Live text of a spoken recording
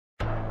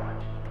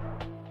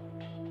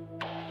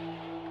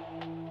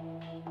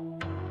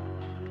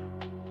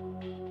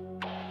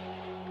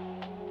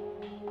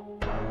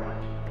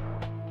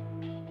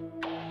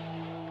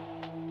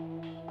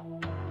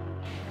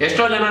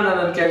ಎಷ್ಟೋ ಜನ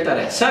ನನ್ನನ್ನು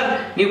ಕೇಳ್ತಾರೆ, ಸರ್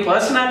ನೀವು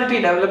ಪರ್ಸನಾಲಿಟಿ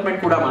ಡೆವಲಪ್ಮೆಂಟ್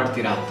ಕೂಡ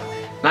ಮಾಡ್ತೀರಾ ಅಂತ.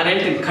 ನಾನು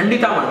ಹೇಳ್ತೀನಿ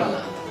ಖಂಡಿತ ಮಾಡಲ್ಲ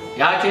ಅಂತ.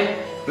 ಯಾಕೆ?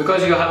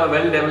 Because you have a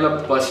well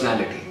developed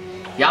personality.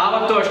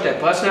 ಯಾವತ್ತೂ ಅಷ್ಟೇ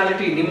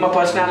ಪರ್ಸನಾಲಿಟಿ, ನಿಮ್ಮ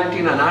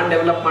ಪರ್ಸನಾಲಿಟಿನ ನಾನು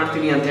ಡೆವಲಪ್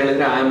ಮಾಡ್ತೀನಿ ಅಂತ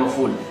ಹೇಳಿದ್ರೆ ಐ ಆಮ್ ಅ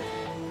ಫೂಲ್.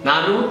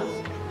 ನಾನು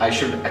ಐ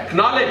ಶುಡ್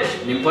ಅಕ್ನಾಲೆಜ್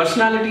ನಿಮ್ಮ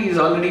personality is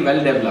already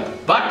well developed.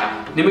 But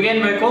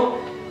ನಿಮಗೇನು ಬೇಕು?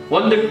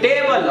 ಒಂದು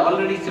ಟೇಬಲ್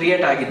ಆಲ್ರೆಡಿ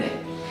ಕ್ರಿಯೇಟ್ ಆಗಿದೆ.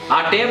 ಆ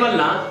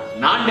ಟೇಬಲ್ನ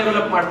ನಾನು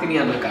ಡೆವಲಪ್ ಮಾಡ್ತೀನಿ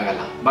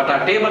ಅನ್ನೋಕ್ಕಾಗಲ್ಲ. ಬಟ್ ಆ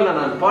ಟೇಬಲ್ನ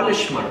ನಾನು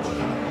ಪಾಲಿಶ್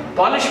ಮಾಡ್ಬೋದು.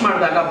 ಪಾಲಿಶ್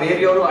ಮಾಡಿದಾಗ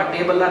ಬೇರೆಯವರು ಆ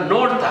ಟೇಬಲ್ನ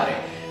ನೋಡ್ತಾರೆ.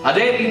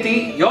 ಅದೇ ರೀತಿ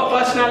your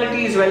personality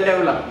is well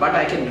develop, but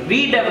I can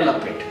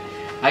ರೀಡೆವಲಪ್ it,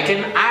 I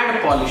can add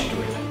polish to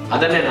it.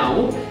 ಅದನ್ನೇ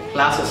ನಾವು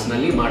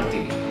ಕ್ಲಾಸಸ್ನಲ್ಲಿ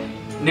ಮಾಡ್ತೀವಿ.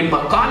 ನಿಮ್ಮ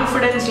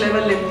ಕಾನ್ಫಿಡೆನ್ಸ್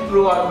ಲೆವೆಲ್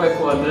ಇಂಪ್ರೂವ್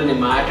ಆಗಬೇಕು ಅಂದರೆ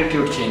ನಿಮ್ಮ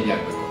ಆಟಿಟ್ಯೂಡ್ ಚೇಂಜ್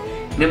ಆಗಬೇಕು.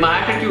 ನಿಮ್ಮ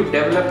attitude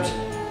develops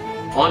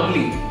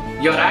only,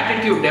 your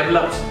attitude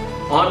develops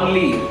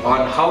only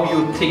on how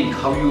you think,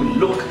 how you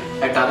look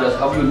at others,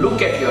 how you look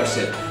at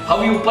yourself, how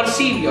you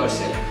perceive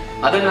yourself.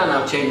 Adanna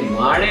ನಾವು change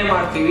ಮಾಡೇ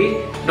ಮಾಡ್ತೀವಿ.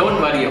 Don't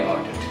worry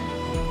about it.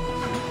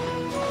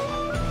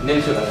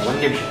 ನಿಲ್ಸೋಣ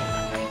ಒಂದು ನಿಮಿಷ.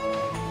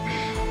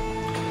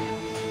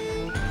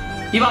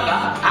 ಇವಾಗ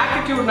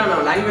ಆಟಿಟ್ಯೂಡ್ನ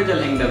ನಾವು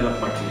ಲ್ಯಾಂಗ್ವೇಜಲ್ಲಿ ಹೆಂಗೆ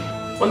develop ಮಾಡ್ತೀವಿ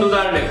ಒಂದು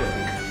ಉದಾಹರಣೆ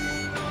ಕೊಡ್ತೀನಿ.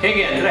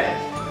 ಹೇಗೆ ಅಂದರೆ,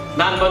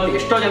 ನಾನು ಬಂದು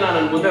ಎಷ್ಟೋ ಜನ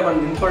ನನ್ನ ಮುಂದೆ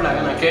ಬಂದು ನಿಂತ್ಕೊಂಡಾಗ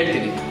ನಾನು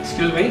ಕೇಳ್ತೀನಿ,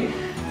 excuse me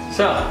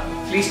sir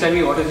please tell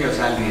me what is your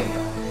salary ಅಂತ.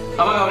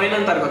 ಅವಾಗ ಅವ್ರು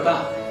ಏನಂತಾರೆ ಗೊತ್ತಾ?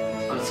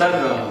 Sir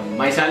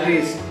my salary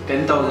is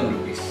 10,000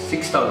 rupees,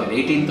 6,000,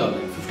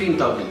 18,000,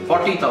 15,000,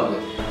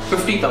 40,000,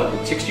 50,000,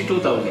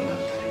 62,000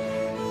 ಅಂತ.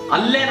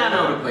 ಅಲ್ಲೇ ನಾನು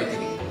ಅವ್ರಿಗೆ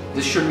ಬೈತೀನಿ,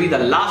 this should be the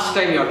last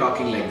time you are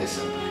talking like this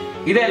ಅಂತ.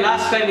 ಇದೇ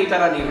ಲಾಸ್ಟ್ ಟೈಮ್ ಈ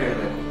ಥರ ನೀವು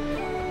ಹೇಳಬೇಕು.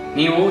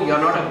 ನೀವು you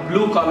are not a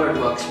blue collared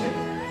ವರ್ಕ್ಸ್ಮೆನ್.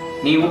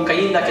 ನೀವು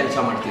ಕೈಯಿಂದ ಕೆಲಸ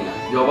ಮಾಡ್ತಿಲ್ಲ,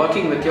 you are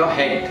working with your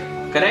head.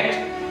 Correct?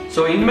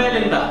 So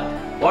ಇನ್ಮೇಲಿಂದ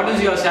what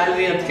is your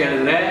salary ಅಂತ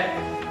ಕೇಳಿದ್ರೆ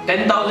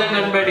 10,000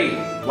 ಅನ್ಬೇಡಿ,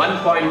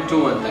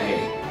 1.2 ಅಂತ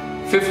ಹೇಳಿ.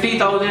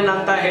 50,000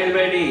 ಅಂತ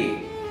ಹೇಳಬೇಡಿ.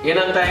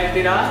 ಏನಂತ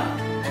ಹೇಳ್ತೀರಾ?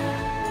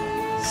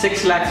 6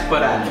 lakhs per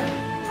annum.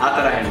 ಆ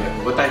ಥರ ಹೇಳಬೇಕು.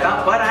 ಗೊತ್ತಾಯ್ತಾ?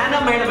 ಪರ್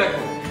ಆ್ಯನಮ್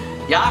ಹೇಳಬೇಕು.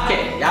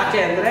 ಯಾಕೆ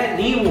ಅಂದರೆ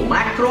ನೀವು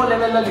ಮ್ಯಾಕ್ರೋ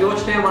ಲೆವೆಲಲ್ಲಿ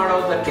ಯೋಚನೆ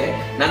ಮಾಡೋದಕ್ಕೆ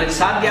ನನಗೆ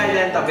ಸಾಧ್ಯ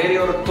ಇದೆ ಅಂತ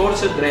ಬೇರೆಯವರು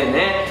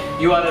ತೋರಿಸಿದ್ರೇನೆ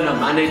you are in a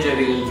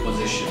managerial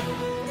position.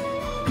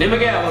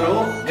 ನಿಮಗೆ ಅವರು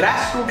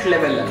ಗ್ರಾಸ್ ರೂಟ್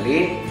ಲೆವೆಲಲ್ಲಿ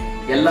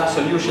ಎಲ್ಲ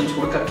ಸೊಲ್ಯೂಷನ್ಸ್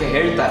ಹುಡುಕಕ್ಕೆ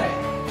ಹೇಳ್ತಾರೆ.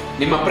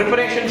 ನಿಮ್ಮ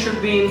preparation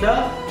should be in the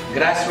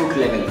grass root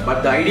level,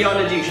 but the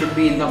ideology should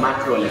be in the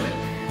macro level.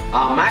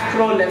 ಆ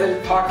ಮ್ಯಾಕ್ರೋ ಲೆವೆಲ್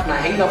ಥಾಟ್ನ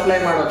ಹೆಂಗೆ ಅಪ್ಲೈ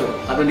ಮಾಡೋದು?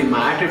 ಅದು ನಿಮ್ಮ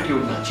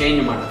ಆಟಿಟ್ಯೂಡ್ನ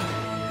ಚೇಂಜ್ ಮಾಡುತ್ತೆ.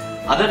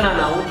 ಅದನ್ನು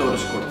ನಾವು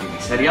ತೋರಿಸ್ಕೊಡ್ತೀವಿ.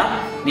 ಸರಿಯಾ?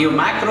 ನೀವು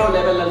ಮ್ಯಾಕ್ರೋ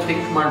ಲೆವೆಲಲ್ಲಿ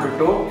ಥಿಂಕ್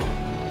ಮಾಡಿಬಿಟ್ಟು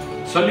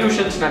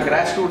ಸೊಲ್ಯೂಷನ್ಸ್ನ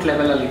ಗ್ರಾಸ್ ರೂಟ್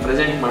ಲೆವೆಲಲ್ಲಿ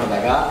ಪ್ರೆಸೆಂಟ್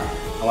ಮಾಡಿದಾಗ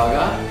ಅವಾಗ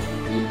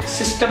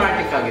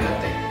ಸಿಸ್ಟಮ್ಯಾಟಿಕ್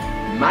ಆಗಿರುತ್ತೆ.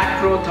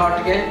 ಮ್ಯಾಕ್ರೋ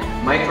ಥಾಟ್ಗೆ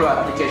ಮೈಕ್ರೋ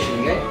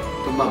ಅಪ್ಲಿಕೇಶನ್ಗೆ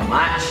ತುಂಬ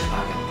ಮ್ಯಾಚ್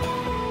ಆಗುತ್ತೆ.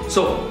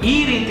 ಸೊ ಈ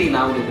ರೀತಿ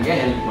ನಾವು ನಿಮಗೆ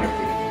ಹೆಲ್ಪ್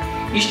ಮಾಡ್ತೀವಿ.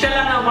 ಇಷ್ಟೆಲ್ಲ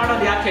ನಾವು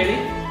ಮಾಡೋದು ಯಾಕೆ ಹೇಳಿ?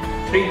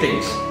 3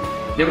 things.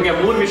 ನಿಮಗೆ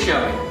 3 ವಿಷಯ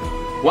ಬೇಕು.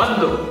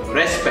 ಒಂದು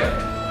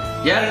ರೆಸ್ಪೆಕ್ಟ್,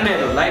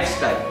 ಎರಡನೇದು ಲೈಫ್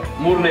ಸ್ಟೈಲ್,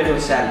 ಮೂರನೇದು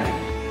ಸ್ಯಾಲ್ರಿ.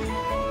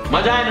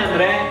 ಮಜಾ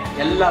ಏನಂದ್ರೆ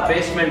ಎಲ್ಲ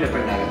ಬೇಸ್ಮೆಂಟ್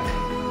ಡಿಪೆಂಡ್ ಆಗುತ್ತೆ.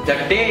 The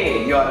day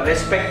you are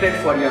respected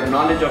for your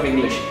knowledge of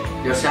English,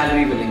 your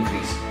salary will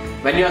increase.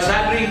 When your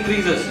salary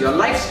increases, your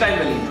lifestyle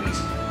will increase.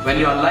 When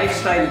your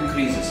lifestyle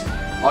increases,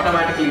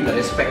 automatically the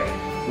respect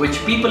which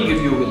people give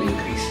you will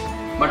increase.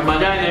 But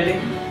maja enali,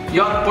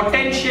 your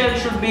potential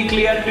should be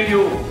clear to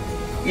you.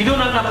 Idu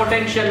nanna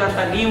potential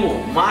anta neevu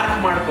mark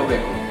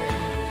madkobeku.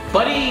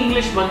 Bari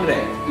English bandre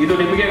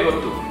idu nimage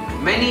gottu.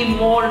 Many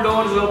more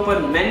doors open,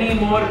 many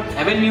more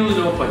avenues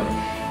open.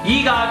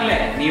 ಈಗಾಗಲೇ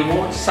ನೀವು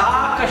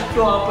ಸಾಕಷ್ಟು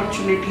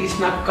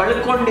ಆಪರ್ಚುನಿಟೀಸ್ನ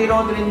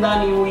ಕಳ್ಕೊಂಡಿರೋದ್ರಿಂದ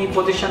ನೀವು ಈ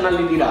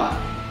ಪೊಸಿಷನ್ನಲ್ಲಿದ್ದೀರಾ.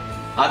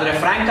 ಆದರೆ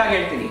frank ಆಗಿ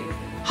ಹೇಳ್ತೀನಿ,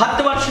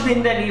 10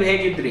 ವರ್ಷದಿಂದ ನೀವು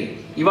ಹೇಗಿದ್ರಿ,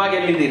 ಇವಾಗ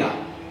ಎಲ್ಲಿದ್ದೀರಾ?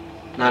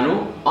 ನಾನು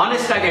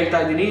ಆನೆಸ್ಟ್ ಆಗಿ ಹೇಳ್ತಾ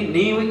ಇದ್ದೀನಿ,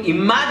 ನೀವು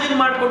imagine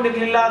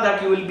ಮಾಡ್ಕೊಂಡಿರ್ಲಿಲ್ಲ that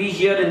you will be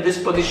here in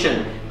this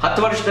position.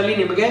 10 ವರ್ಷದಲ್ಲಿ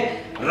ನಿಮಗೆ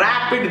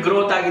ರ್ಯಾಪಿಡ್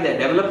ಗ್ರೋತ್ ಆಗಿದೆ,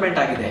 ಡೆವಲಪ್ಮೆಂಟ್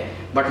ಆಗಿದೆ.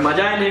 ಬಟ್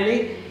ಮಜಾ ಏನು ಹೇಳಿ,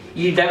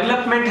 ಈ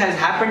development has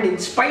happened in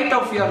spite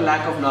of your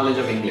lack of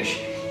knowledge of English.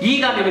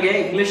 ಈಗ ನಿಮಗೆ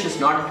ಇಂಗ್ಲಿಷ್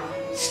ಇಸ್ ನಾಟ್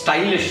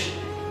ಸ್ಟೈಲಿಶ್.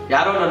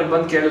 ಯಾರೋ ನನಗೆ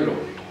ಬಂದು ಕೇಳಿದ್ರು,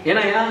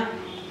 ಏನಯ್ಯ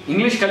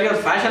ಇಂಗ್ಲೀಷ್ ಕಲಿಯೋದು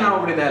ಫ್ಯಾಷನ್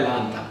ಆಗ್ಬಿಟ್ಟಿದೆ ಅಲ್ಲ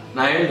ಅಂತ.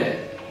 ನಾ ಹೇಳಿದೆ,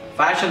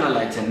 ಫ್ಯಾಷನ್ ಅಲ್ಲ,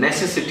 ಇಟ್ಸ್ ಎ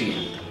ನೆಸೆಸಿಟಿ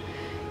ಅಂತ.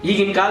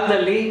 ಈಗಿನ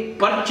ಕಾಲದಲ್ಲಿ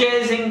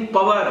ಪರ್ಚೇಸಿಂಗ್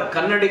ಪವರ್,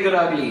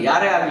 ಕನ್ನಡಿಗರಾಗಲಿ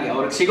ಯಾರೇ ಆಗಲಿ,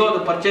 ಅವ್ರಿಗೆ ಸಿಗೋದು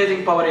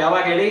ಪರ್ಚೇಸಿಂಗ್ ಪವರ್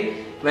ಯಾವಾಗ ಹೇಳಿ?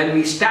 When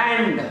we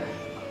stand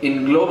in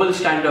global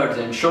standards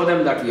and show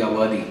them that we are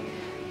worthy.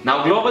 ನಾವು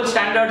ಗ್ಲೋಬಲ್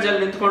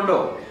ಸ್ಟ್ಯಾಂಡರ್ಡ್ಸಲ್ಲಿ ನಿಂತ್ಕೊಂಡು,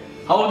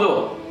 ಹೌದು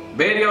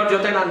ಬೇರೆಯವ್ರ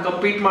ಜೊತೆ ನಾನು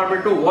ಕಂಪೀಟ್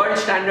ಮಾಡಿಬಿಟ್ಟು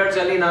ವರ್ಲ್ಡ್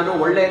ಸ್ಟ್ಯಾಂಡರ್ಡ್ಸಲ್ಲಿ ನಾನು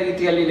ಒಳ್ಳೆ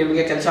ರೀತಿಯಲ್ಲಿ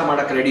ನಿಮಗೆ ಕೆಲಸ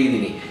ಮಾಡೋಕ್ಕೆ ರೆಡಿ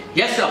ಇದ್ದೀನಿ.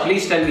 Yes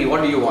please tell me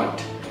what you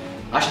want.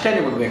 ಅಷ್ಟೇ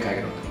ನಿಮಗೆ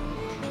ಬೇಕಾಗಿರೋದು.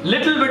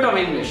 Little bit of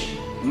English.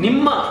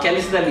 ನಿಮ್ಮ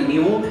ಕೆಲಸದಲ್ಲಿ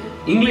ನೀವು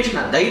ಇಂಗ್ಲಿಷ್ನ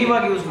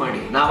ಧೈರ್ಯವಾಗಿ ಯೂಸ್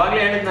ಮಾಡಿ. ನಾವಾಗಲೇ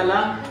ಹೇಳಿದ್ನಲ್ಲ,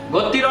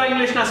 ಗೊತ್ತಿರೋ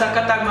ಇಂಗ್ಲಿಷ್ನ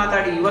ಸಖತ್ತಾಗಿ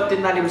ಮಾತಾಡಿ.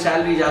 ಇವತ್ತಿಂದ ನಿಮ್ಮ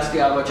ಸ್ಯಾಲ್ರಿ ಜಾಸ್ತಿ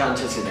ಆಗೋ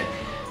ಚಾನ್ಸಸ್ ಇದೆ.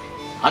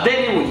 ಅದೇ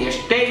ನೀವು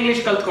ಎಷ್ಟೇ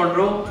ಇಂಗ್ಲಿಷ್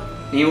ಕಲ್ತ್ಕೊಂಡ್ರು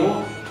ನೀವು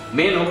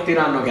ಮೇಲ್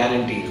ಹೋಗ್ತೀರಾ ಅನ್ನೋ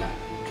ಗ್ಯಾರಂಟಿ ಇಲ್ಲ.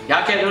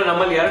 ಯಾಕೆಂದ್ರೆ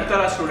ನಮ್ಮಲ್ಲಿ 2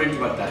 ಥರ ಸ್ಟೂಡೆಂಟ್ಸ್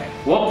ಬರ್ತಾರೆ.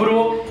 ಒಬ್ರು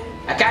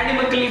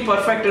ಅಕಾಡೆಮಿಕಲಿ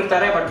ಪರ್ಫೆಕ್ಟ್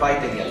ಇರ್ತಾರೆ, ಬಟ್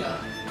ಬಾಯ್ ತೆಗಿಯಲ್ಲ.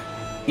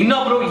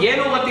 ಇನ್ನೊಬ್ರು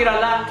ಏನೂ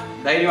ಗೊತ್ತಿರಲ್ಲ,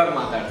 ಧೈರ್ಯವಾಗಿ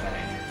ಮಾತಾಡ್ತಾರೆ.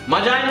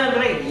 ಮಜಾ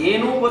ಏನಂದ್ರೆ,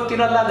 ಏನೂ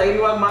ಗೊತ್ತಿರಲ್ಲ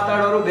ಧೈರ್ಯವಾಗಿ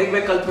ಮಾತಾಡೋರು ಬೇಗ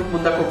ಕಲ್ತ್ಬಿಟ್ಟು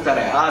ಮುಂದಕ್ಕೆ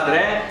ಹೋಗ್ತಾರೆ.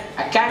 ಆದ್ರೆ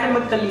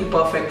ಅಕಾಡೆಮಿಕಲ್ಲಿ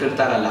ಪರ್ಫೆಕ್ಟ್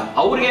ಇರ್ತಾರಲ್ಲ,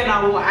 ಅವ್ರಿಗೆ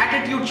ನಾವು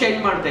ಆಟಿಟ್ಯೂಡ್ ಚೇಂಜ್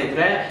ಮಾಡ್ತಾ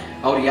ಇದ್ರೆ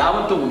ಅವ್ರು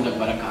ಯಾವತ್ತೂ ಮುಂದಕ್ಕೆ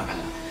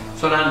ಬರೋಕ್ಕಾಗಲ್ಲ.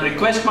 ಸೊ ನಾನು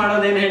ರಿಕ್ವೆಸ್ಟ್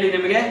ಮಾಡೋದೇನು ಹೇಳಿ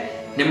ನಿಮಗೆ,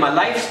 ನಿಮ್ಮ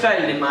ಲೈಫ್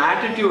ಸ್ಟೈಲ್, ನಿಮ್ಮ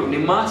ಆಟಿಟ್ಯೂಡ್,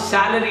 ನಿಮ್ಮ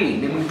ಸ್ಯಾಲರಿ,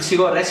 ನಿಮ್ಗೆ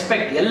ಸಿಗೋ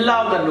ರೆಸ್ಪೆಕ್ಟ್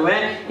ಎಲ್ಲದನ್ನು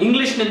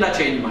ಇಂಗ್ಲಿಷ್ನಿಂದ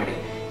ಚೇಂಜ್ ಮಾಡಿ.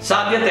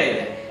 ಸಾಧ್ಯತೆ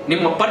ಇದೆ.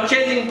 ನಿಮ್ಮ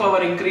ಪರ್ಚೇಸಿಂಗ್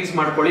ಪವರ್ ಇನ್ಕ್ರೀಸ್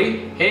ಮಾಡ್ಕೊಳ್ಳಿ.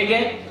 ಹೇಗೆ?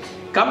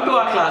 ಕಮ್ ಟು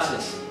ಆ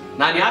ಕ್ಲಾಸಸ್.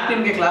 ನಾನು ಯಾಕೆ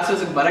ನಿಮಗೆ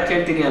ಕ್ಲಾಸಸ್ಗೆ ಬರಕ್ಕೆ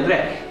ಹೇಳ್ತೀನಿ ಅಂದರೆ,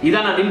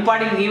 ಇದನ್ನ ನಿಮ್ಮ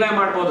ಪಾಡಿಗೆ ನೀವೇ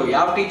ಮಾಡ್ಬೋದು,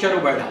 ಯಾವ ಟೀಚರು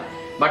ಬೇಡ.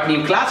 ಬಟ್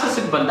ನೀವು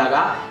ಕ್ಲಾಸಸ್ಗೆ ಬಂದಾಗ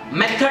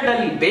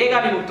ಮೆಥಡಲ್ಲಿ ಬೇಗ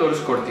ನಿಮಗೆ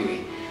ತೋರಿಸ್ಕೊಡ್ತೀವಿ.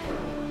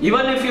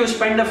 Even if you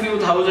spend a few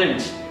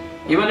thousands,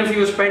 even if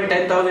you spend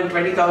 10,000,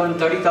 20,000,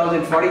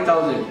 30,000,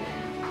 40,000,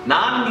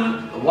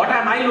 what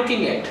am I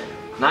looking at?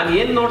 ನಾನು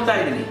ಏನು ನೋಡ್ತಾ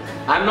ಇದ್ದೀನಿ?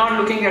 I am not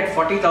looking at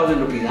 40,000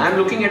 rupees. I am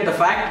looking at the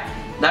fact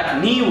that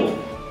ನೀವು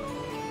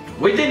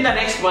within the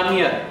next 1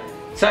 year,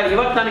 sir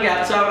ಇವತ್ತು ನನಗೆ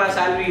 10,000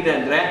 salary ಇದೆ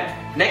ಅಂದರೆ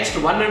next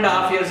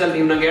 1.5 years ಅಲ್ಲಿ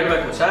ನೀವು ನಂಗೆ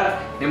ಹೇಳ್ಬೇಕು, ಸರ್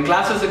ನಿಮ್ಮ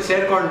ಕ್ಲಾಸಸ್ಗೆ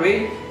ಸೇರ್ಕೊಂಡ್ವಿ,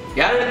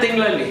 2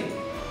 ತಿಂಗಳಲ್ಲಿ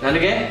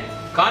ನನಗೆ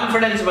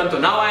ಕಾನ್ಫಿಡೆನ್ಸ್ ಬಂತು,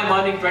 ನಾವು ಐ ಆಮ್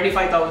ಅರ್ನಿಂಗ್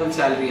 25,000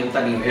 ಸ್ಯಾಲ್ರಿ ಅಂತ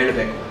ನೀವು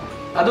ಹೇಳಬೇಕು.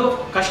 ಅದು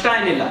ಕಷ್ಟ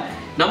ಏನಿಲ್ಲ.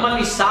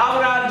 ನಮ್ಮಲ್ಲಿ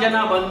ಸಾವಿರಾರು ಜನ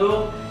ಬಂದು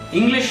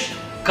ಇಂಗ್ಲಿಷ್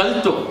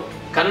ಕಲಿತು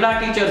ಕನ್ನಡ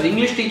ಟೀಚರ್ಸ್,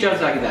 ಇಂಗ್ಲಿಷ್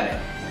ಟೀಚರ್ಸ್ ಆಗಿದ್ದಾರೆ.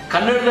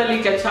 ಕನ್ನಡದಲ್ಲಿ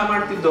ಕೆಲಸ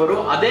ಮಾಡ್ತಿದ್ದವರು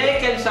ಅದೇ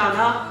ಕೆಲಸನ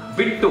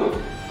ಬಿಟ್ಟು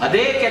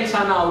ಅದೇ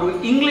ಕೆಲಸನ ಅವರು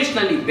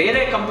ಇಂಗ್ಲಿಷ್ನಲ್ಲಿ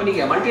ಬೇರೆ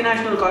ಕಂಪನಿಗೆ,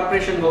 ಮಲ್ಟಿನ್ಯಾಷನಲ್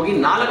ಕಾರ್ಪೊರೇಷನ್ಗೆ ಹೋಗಿ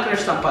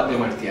 4 ಸಂಪಾದನೆ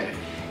ಮಾಡ್ತಿದ್ದಾರೆ.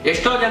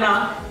 ಎಷ್ಟೋ ಜನ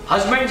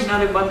ಹಸ್ಬೆಂಡ್ಸ್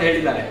ನನಗೆ ಬಂದು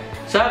ಹೇಳಿದ್ದಾರೆ,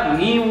 ಸರ್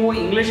ನೀವು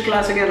ಇಂಗ್ಲಿಷ್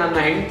ಕ್ಲಾಸ್ಗೆ ನನ್ನ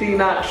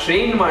ಹೆಂಡತಿನ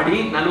ಟ್ರೈನ್ ಮಾಡಿ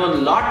ನನಗೊಂದು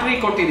ಲಾಟ್ರಿ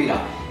ಕೊಟ್ಟಿದ್ದೀರಾ.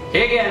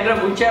 ಹೇಗೆ ಅಂದರೆ,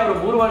 ಮುಂಚೆ ಅವರು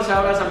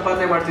 3,500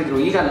 ಸಂಪಾದನೆ ಮಾಡ್ತಿದ್ರು,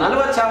 ಈಗ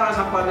 40,000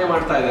 ಸಂಪಾದನೆ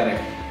ಮಾಡ್ತಾ ಇದ್ದಾರೆ.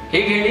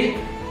 ಹೇಗೆ ಹೇಳಿ?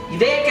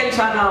 ಇದೇ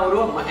ಕೆಲಸನ ಅವರು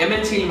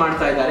MNC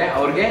ಮಾಡ್ತಾ ಇದ್ದಾರೆ,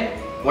 ಅವ್ರಿಗೆ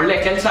ಒಳ್ಳೆ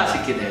ಕೆಲಸ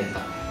ಸಿಕ್ಕಿದೆ ಅಂತ.